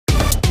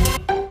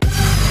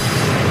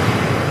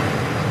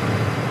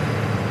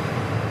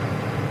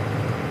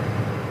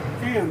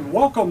And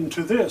welcome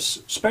to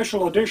this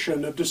special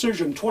edition of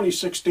Decision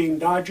 2016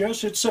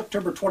 Digest. It's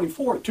September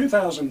 24th,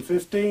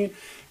 2015,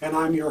 and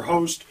I'm your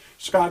host,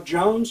 Scott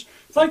Jones.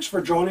 Thanks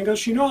for joining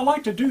us. You know, I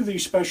like to do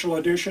these special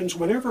editions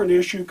whenever an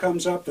issue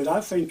comes up that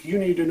I think you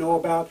need to know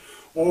about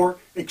or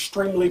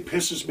extremely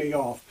pisses me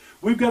off.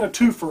 We've got a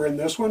twofer in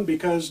this one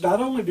because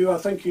not only do I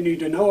think you need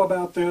to know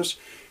about this,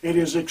 it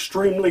has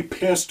extremely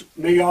pissed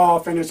me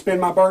off, and it's been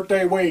my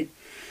birthday week.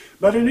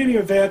 But in any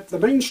event, the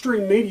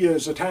mainstream media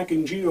is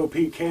attacking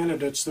GOP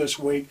candidates this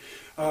week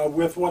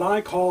with what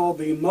I call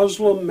the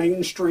Muslim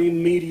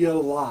mainstream media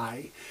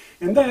lie.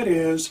 And that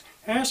is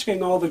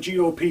asking all the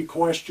GOP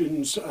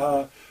questions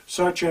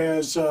such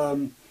as,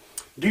 do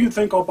you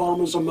think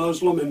Obama's a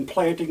Muslim, and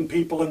planting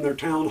people in their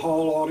town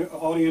hall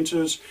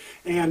audiences?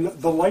 And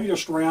the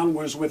latest round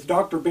was with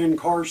Dr. Ben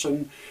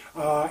Carson,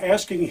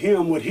 asking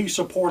him would he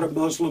support a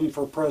Muslim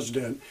for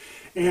president.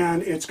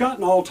 And it's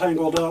gotten all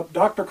tangled up.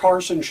 Dr.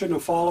 Carson shouldn't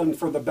have fallen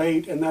for the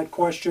bait in that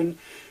question,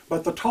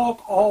 but the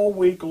talk all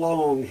week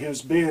long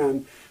has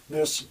been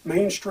this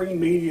mainstream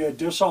media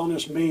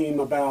dishonest meme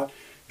about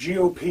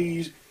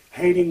GOP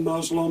hating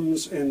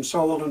Muslims and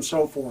so on and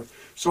so forth.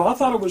 So I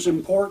thought it was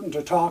important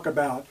to talk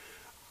about.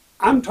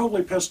 I'm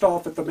totally pissed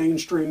off at the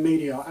mainstream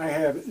media. I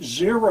have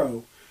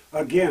zero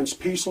against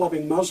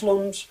peace-loving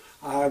Muslims.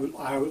 I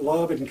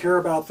love and care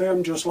about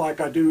them just like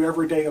I do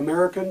everyday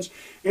Americans.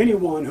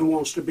 Anyone who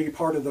wants to be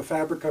part of the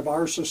fabric of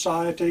our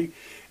society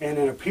and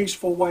in a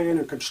peaceful way, in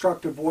a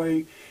constructive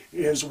way,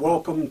 is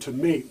welcome to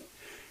me.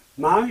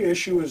 My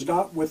issue is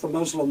not with the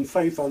Muslim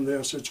faith on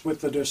this. It's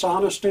with the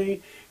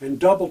dishonesty and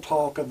double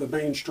talk of the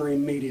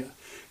mainstream media.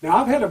 Now,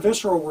 I've had a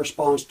visceral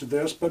response to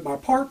this, but my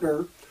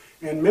partner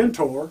and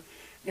mentor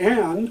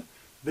and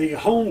the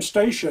home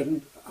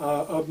station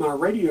of my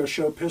radio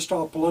show, Pissed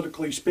Off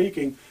Politically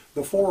Speaking,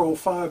 the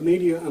 405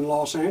 Media in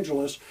Los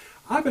Angeles,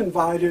 I've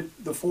invited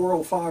the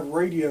 405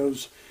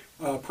 Radio's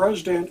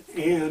president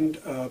and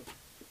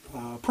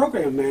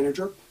program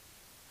manager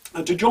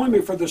to join me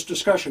for this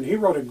discussion. He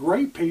wrote a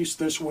great piece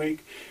this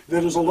week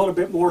that is a little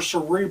bit more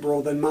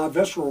cerebral than my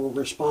visceral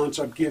response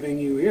I'm giving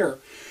you here.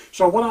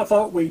 So what I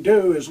thought we'd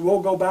do is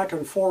we'll go back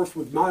and forth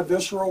with my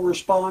visceral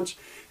response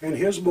and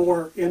his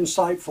more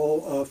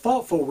insightful,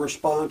 thoughtful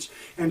response,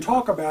 and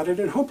talk about it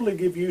and hopefully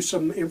give you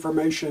some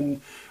information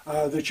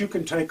that you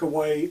can take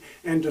away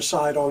and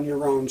decide on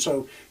your own.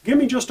 So give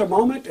me just a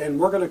moment and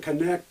we're going to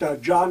connect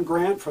John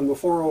Grant from the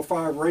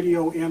 405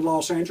 Radio in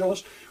Los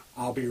Angeles.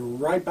 I'll be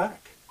right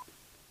back.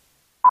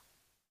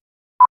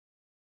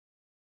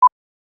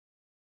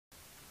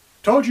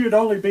 Told you it'd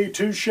only be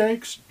two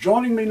shakes.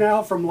 Joining me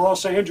now from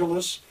Los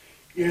Angeles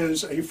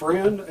is a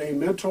friend, a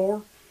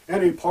mentor,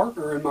 and a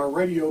partner in my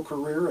radio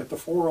career at the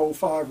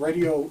 405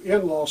 Radio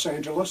in Los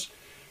Angeles.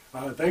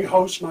 They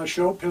host my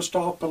show, Pissed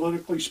Off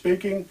Politically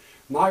Speaking.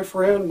 My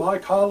friend, my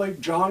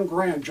colleague, John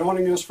Grant,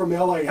 joining us from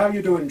LA. How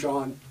you doing,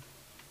 John?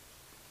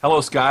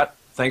 Hello, Scott.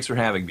 Thanks for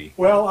having me.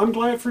 Well, I'm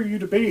glad for you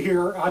to be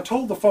here. I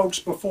told the folks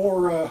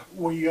before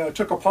we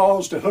took a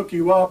pause to hook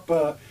you up,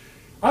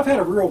 I've had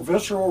a real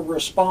visceral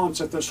response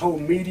at this whole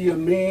media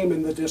meme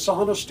and the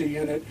dishonesty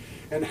in it,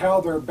 and how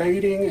they're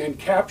baiting and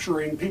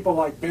capturing people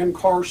like Ben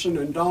Carson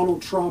and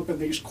Donald Trump in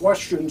these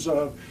questions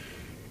of,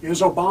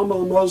 is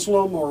Obama a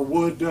Muslim, or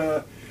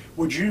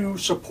would you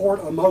support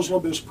a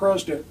Muslim as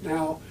president?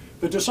 Now,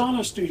 the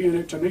dishonesty in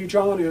it to me,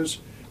 John, is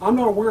I'm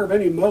not aware of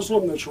any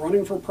Muslim that's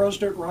running for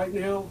president right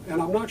now,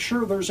 and I'm not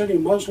sure there's any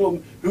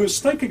Muslim who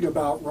is thinking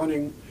about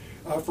running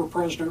for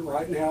president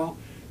right now.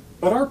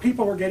 But our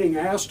people are getting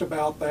asked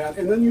about that,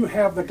 and then you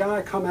have the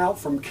guy come out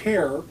from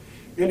CARE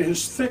in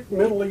his thick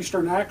Middle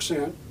Eastern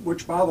accent,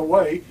 which, by the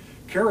way,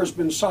 CARE has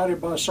been cited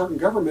by certain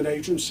government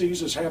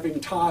agencies as having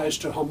ties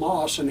to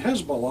Hamas and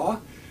Hezbollah,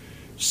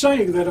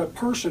 saying that a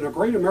person, a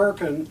great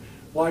American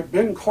like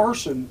Ben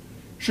Carson,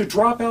 should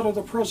drop out of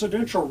the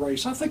presidential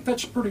race. I think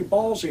that's pretty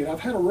ballsy, and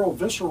I've had a real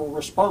visceral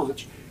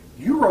response.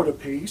 You wrote a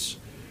piece,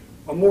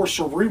 a more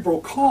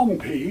cerebral, calm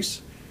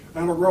piece,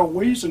 and a real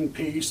reasoned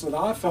piece that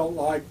I felt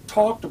like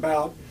talked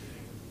about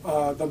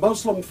the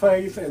Muslim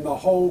faith and the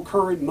whole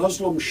current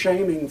Muslim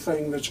shaming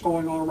thing that's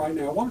going on right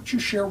now. Why don't you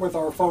share with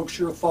our folks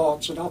your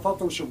thoughts? And I thought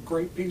there were some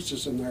great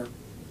pieces in there.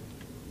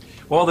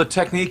 Well, the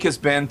technique has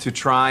been to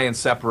try and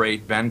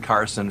separate Ben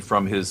Carson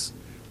from his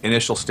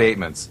initial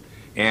statements,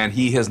 and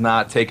he has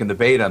not taken the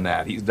bait on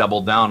that. He's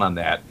doubled down on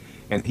that,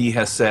 and he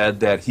has said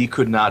that he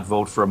could not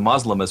vote for a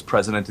Muslim as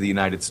president of the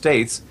United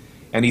States,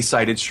 and he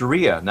cited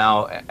Sharia.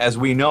 Now, as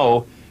we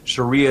know,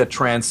 Sharia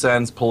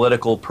transcends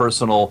political,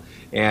 personal,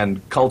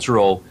 and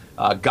cultural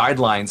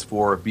guidelines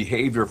for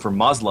behavior for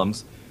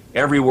Muslims.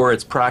 Everywhere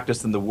it's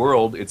practiced in the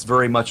world, it's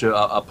very much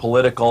a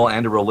political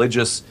and a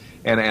religious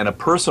and a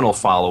personal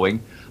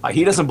following.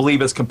 He doesn't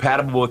believe it's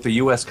compatible with the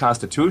U.S.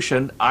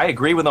 Constitution. I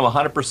agree with him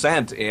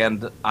 100%,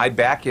 and I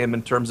back him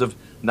in terms of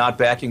not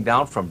backing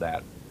down from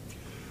that.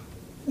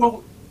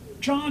 Well,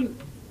 John,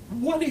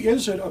 what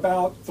is it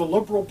about the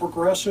liberal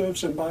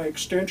progressives, and by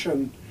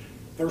extension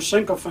their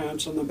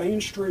sycophants and the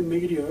mainstream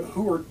media,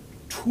 who are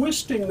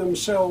twisting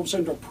themselves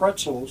into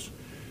pretzels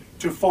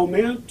to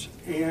foment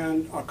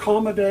and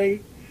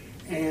accommodate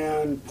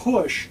and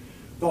push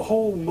the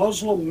whole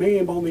Muslim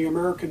meme on the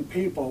American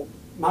people.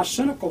 My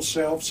cynical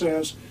self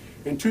says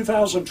in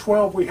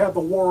 2012 we had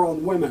the war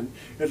on women.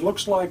 It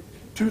looks like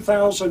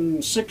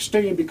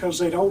 2016, because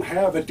they don't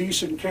have a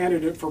decent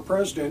candidate for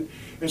president,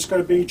 it's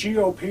going to be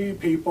GOP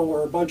people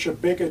or a bunch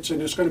of bigots,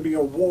 and it's going to be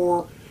a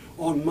war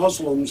on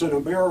Muslims in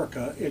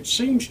America. It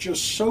seems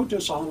just so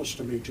dishonest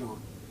to me,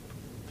 John.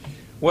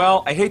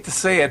 Well, I hate to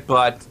say it,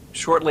 but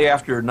shortly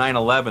after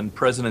 9/11,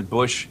 President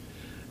Bush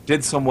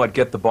did somewhat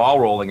get the ball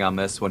rolling on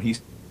this when he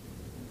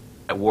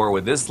at war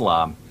with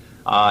Islam.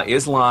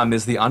 Islam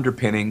is the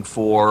underpinning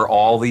for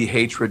all the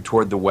hatred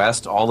toward the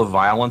West, all the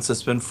violence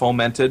that's been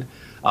fomented.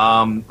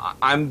 I'm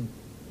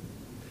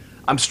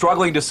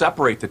struggling to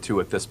separate the two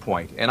at this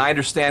point, and I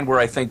understand where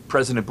I think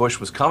President Bush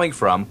was coming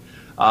from,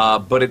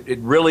 but it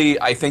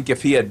really, I think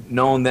if he had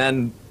known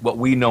then what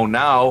we know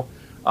now,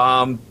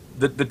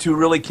 the two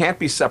really can't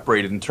be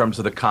separated in terms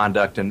of the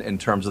conduct and in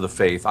terms of the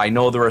faith. I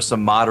know there are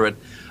some moderate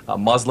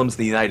Muslims in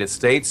the United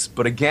States,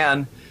 but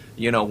again,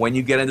 you know, when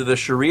you get into the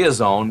Sharia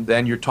zone,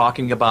 then you're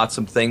talking about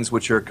some things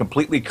which are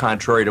completely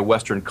contrary to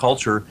Western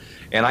culture,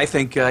 and I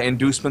think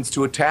inducements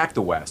to attack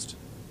the West.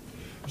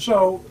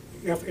 So,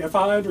 if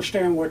I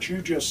understand what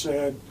you just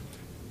said,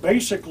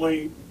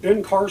 basically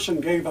Ben Carson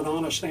gave an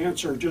honest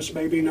answer, just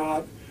maybe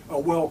not a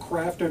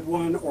well-crafted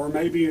one or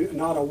maybe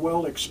not a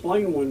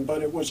well-explained one,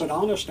 but it was an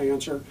honest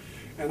answer.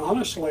 And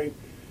honestly,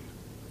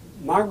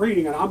 my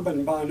reading, and I've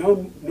been by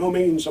no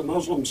means a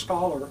Muslim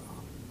scholar,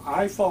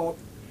 I thought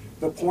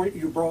the point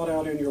you brought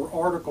out in your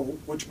article,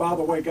 which by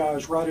the way,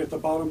 guys, right at the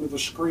bottom of the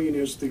screen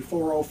is the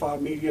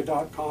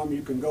 405media.com,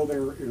 you can go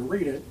there and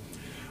read it,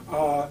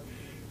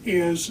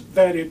 is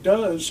that it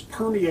does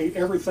permeate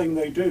everything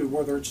they do,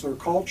 whether it's their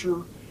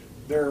culture,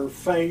 their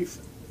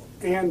faith,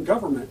 and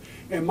government.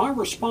 And my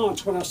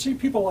response, when I see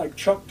people like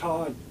Chuck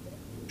Todd,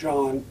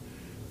 John,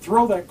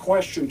 throw that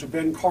question to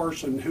Ben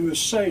Carson, who has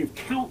saved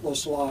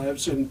countless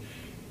lives and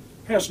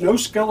has no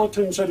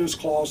skeletons in his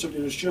closet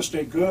and is just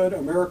a good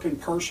American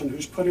person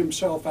who's put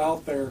himself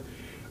out there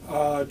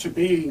to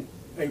be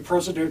a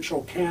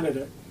presidential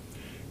candidate.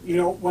 You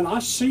know, when I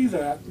see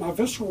that, my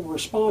visceral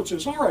response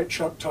is, all right,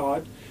 Chuck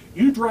Todd,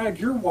 you drag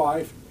your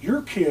wife,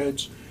 your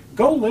kids,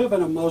 go live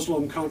in a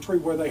Muslim country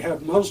where they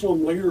have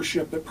Muslim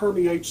leadership that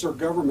permeates their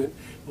government,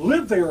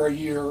 live there a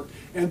year,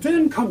 and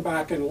then come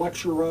back and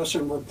lecture us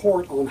and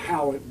report on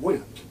how it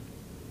went.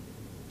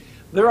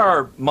 There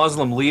are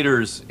Muslim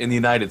leaders in the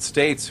United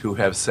States who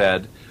have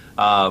said,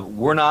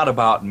 we're not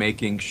about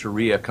making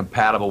Sharia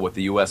compatible with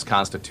the U.S.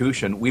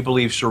 Constitution. We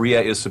believe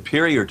Sharia is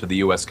superior to the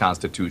U.S.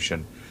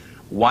 Constitution.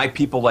 Why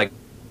people like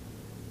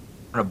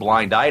turn a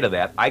blind eye to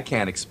that, I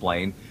can't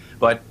explain,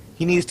 but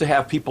he needs to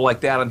have people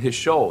like that on his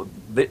show.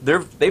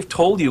 They've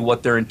told you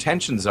what their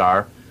intentions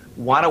are.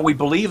 Why don't we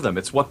believe them?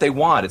 It's what they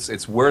want.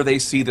 It's where they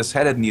see this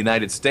headed in the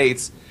United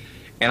States.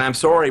 And I'm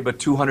sorry, but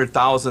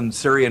 200,000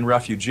 Syrian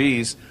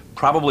refugees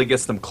probably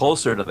gets them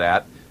closer to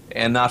that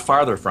and not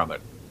farther from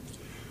it.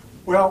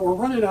 Well, we're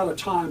running out of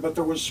time, but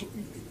there was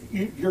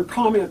your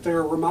comment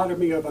there reminded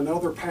me of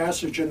another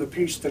passage in the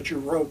piece that you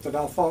wrote that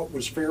I thought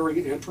was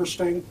very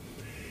interesting,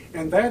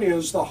 and that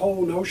is the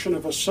whole notion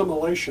of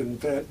assimilation,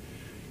 that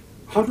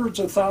hundreds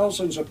of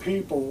thousands of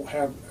people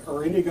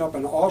are ending up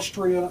in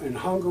Austria and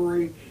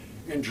Hungary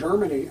and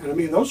Germany, and I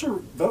mean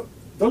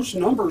those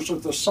numbers are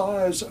the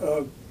size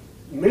of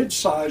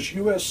mid-sized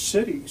U.S.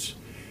 cities,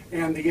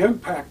 and the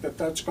impact that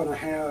that's going to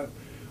have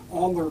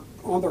on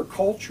their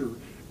culture.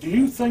 Do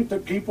you think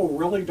that people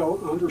really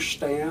don't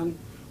understand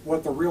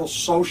what the real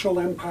social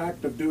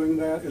impact of doing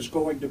that is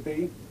going to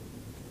be?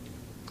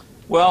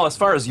 Well, as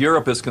far as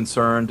Europe is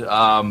concerned,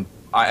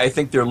 I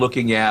think they're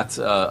looking at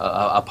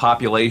a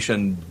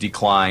population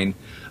decline,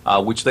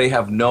 which they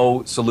have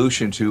no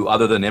solution to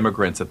other than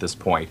immigrants at this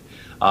point.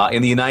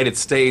 In the United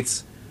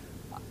States,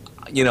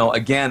 you know,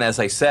 again, as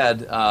I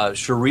said,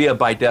 Sharia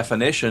by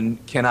definition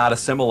cannot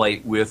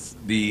assimilate with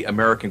the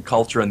American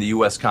culture and the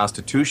U.S.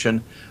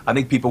 Constitution. I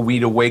think people need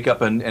to wake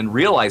up and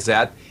realize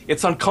that.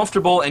 It's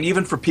uncomfortable, and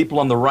even for people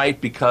on the right,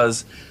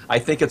 because I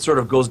think it sort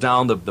of goes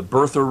down the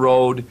birther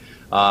road.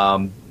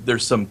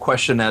 There's some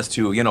question as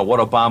to, you know, what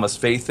Obama's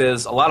faith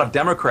is. A lot of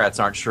Democrats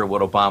aren't sure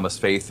what Obama's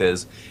faith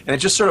is, and it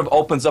just sort of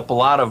opens up a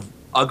lot of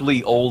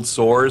ugly old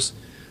sores,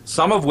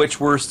 some of which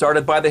were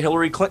started by the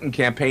Hillary Clinton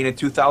campaign in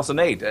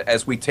 2008.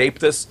 As we tape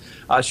this,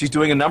 she's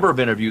doing a number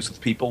of interviews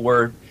with people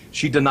where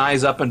she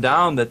denies up and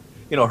down that,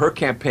 you know, her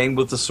campaign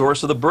was the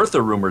source of the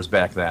birther rumors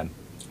back then.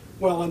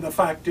 Well, and the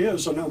fact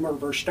is, a number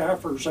of her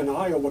staffers in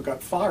Iowa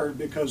got fired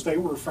because they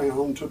were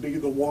found to be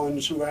the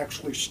ones who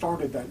actually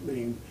started that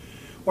meme.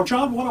 Well,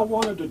 John, what I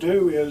wanted to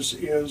do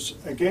is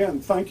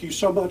again, thank you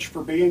so much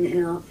for being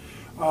here.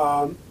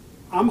 I'm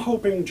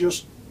hoping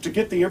just to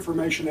get the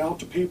information out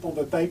to people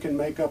that they can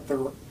make up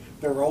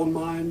their own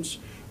minds.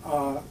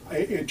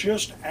 It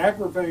just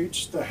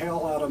aggravates the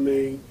hell out of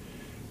me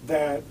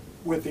that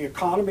with the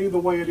economy the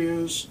way it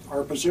is,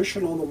 our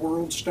position on the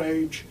world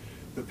stage,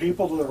 the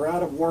people that are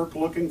out of work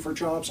looking for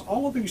jobs,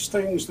 all of these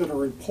things that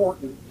are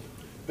important,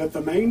 that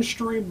the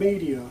mainstream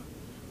media,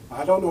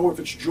 I don't know if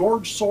it's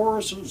George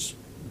Soros's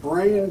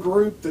brain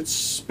group that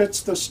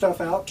spits this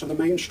stuff out to the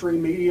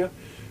mainstream media,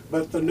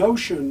 but the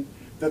notion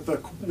that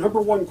the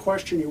number one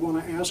question you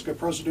want to ask a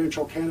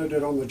presidential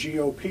candidate on the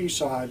GOP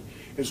side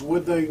is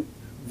would they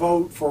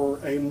vote for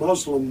a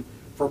Muslim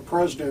for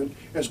president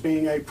as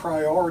being a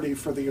priority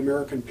for the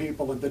American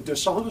people. And the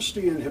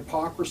dishonesty and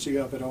hypocrisy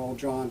of it all,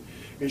 John,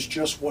 is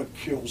just what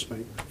kills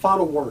me.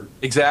 Final word.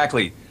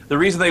 Exactly. The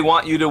reason they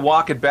want you to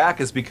walk it back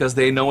is because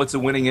they know it's a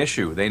winning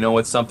issue. They know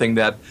it's something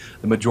that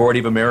the majority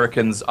of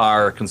Americans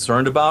are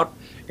concerned about.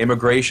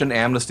 Immigration,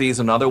 amnesty is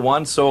another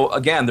one. So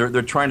again,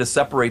 they're trying to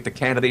separate the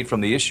candidate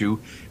from the issue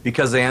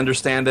because they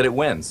understand that it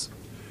wins.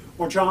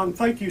 Well, John,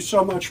 thank you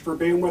so much for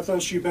being with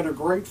us. You've been a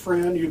great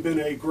friend. You've been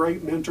a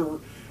great mentor.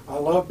 I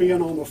love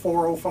being on the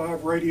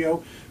 405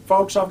 radio.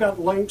 Folks, I've got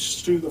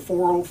links to the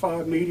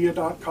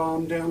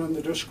 405media.com down in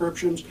the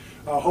descriptions.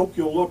 I hope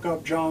you'll look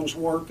up John's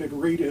work and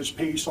read his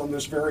piece on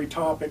this very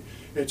topic.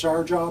 It's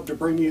our job to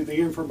bring you the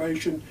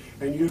information,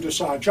 and you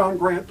decide. John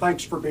Grant,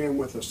 thanks for being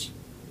with us.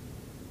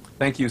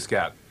 Thank you,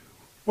 Scott.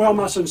 Well,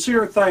 my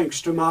sincere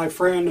thanks to my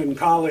friend and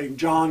colleague,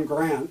 John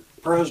Grant,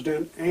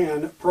 President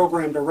and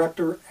Program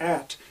Director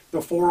at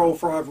the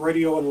 405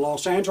 Radio in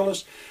Los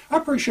Angeles. I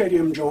appreciate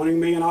him joining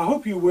me, and I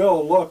hope you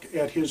will look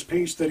at his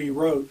piece that he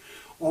wrote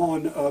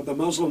on the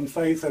Muslim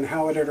faith and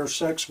how it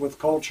intersects with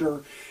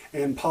culture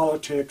and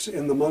politics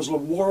in the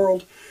Muslim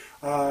world.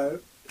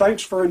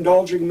 Thanks for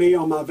indulging me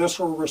on my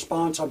visceral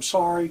response. I'm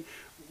sorry.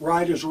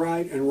 Right is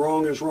right and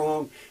wrong is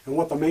wrong. And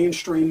what the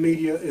mainstream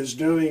media is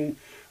doing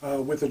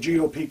with the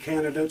GOP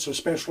candidates,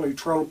 especially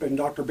Trump and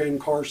Dr. Ben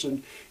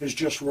Carson, is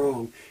just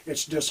wrong.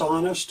 It's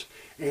dishonest,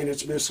 and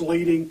it's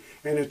misleading,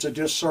 and it's a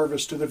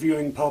disservice to the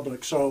viewing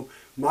public. So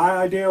my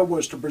idea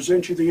was to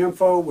present you the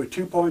info with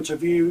 2 points of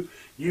view.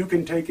 You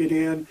can take it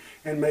in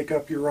and make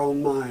up your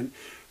own mind.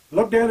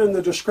 Look down in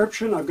the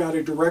description. I've got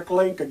a direct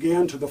link,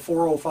 again, to the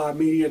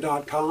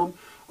 405media.com.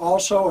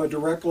 Also, a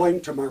direct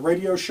link to my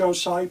radio show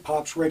site,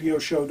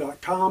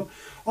 popsradioshow.com.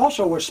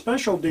 Also, a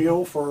special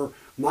deal for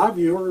my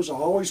viewers. I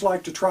always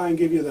like to try and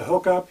give you the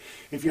hookup.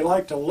 If you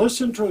like to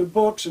listen to the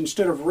books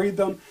instead of read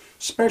them,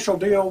 special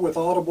deal with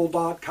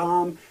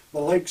audible.com.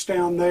 The link's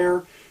down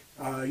there.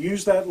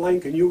 Use that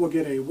link and you will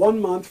get a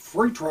 1-month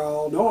free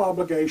trial, no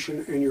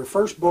obligation, and your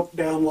first book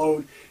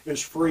download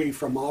is free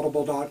from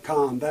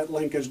audible.com. That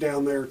link is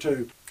down there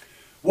too.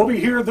 We'll be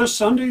here this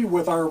Sunday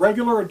with our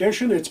regular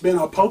edition. It's been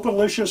a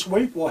Popalicious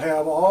week. We'll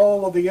have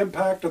all of the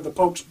impact of the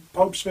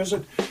Pope's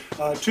visit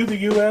to the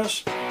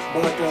U.S.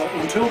 But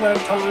until that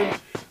time,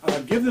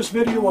 give this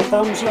video a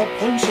thumbs up.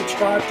 Please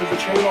subscribe to the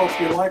channel if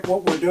you like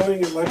what we're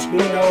doing. It lets me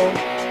know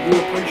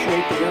you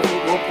appreciate the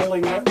effort we're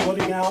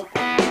putting out.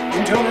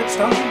 Until next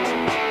time,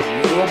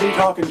 we'll be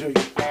talking to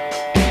you.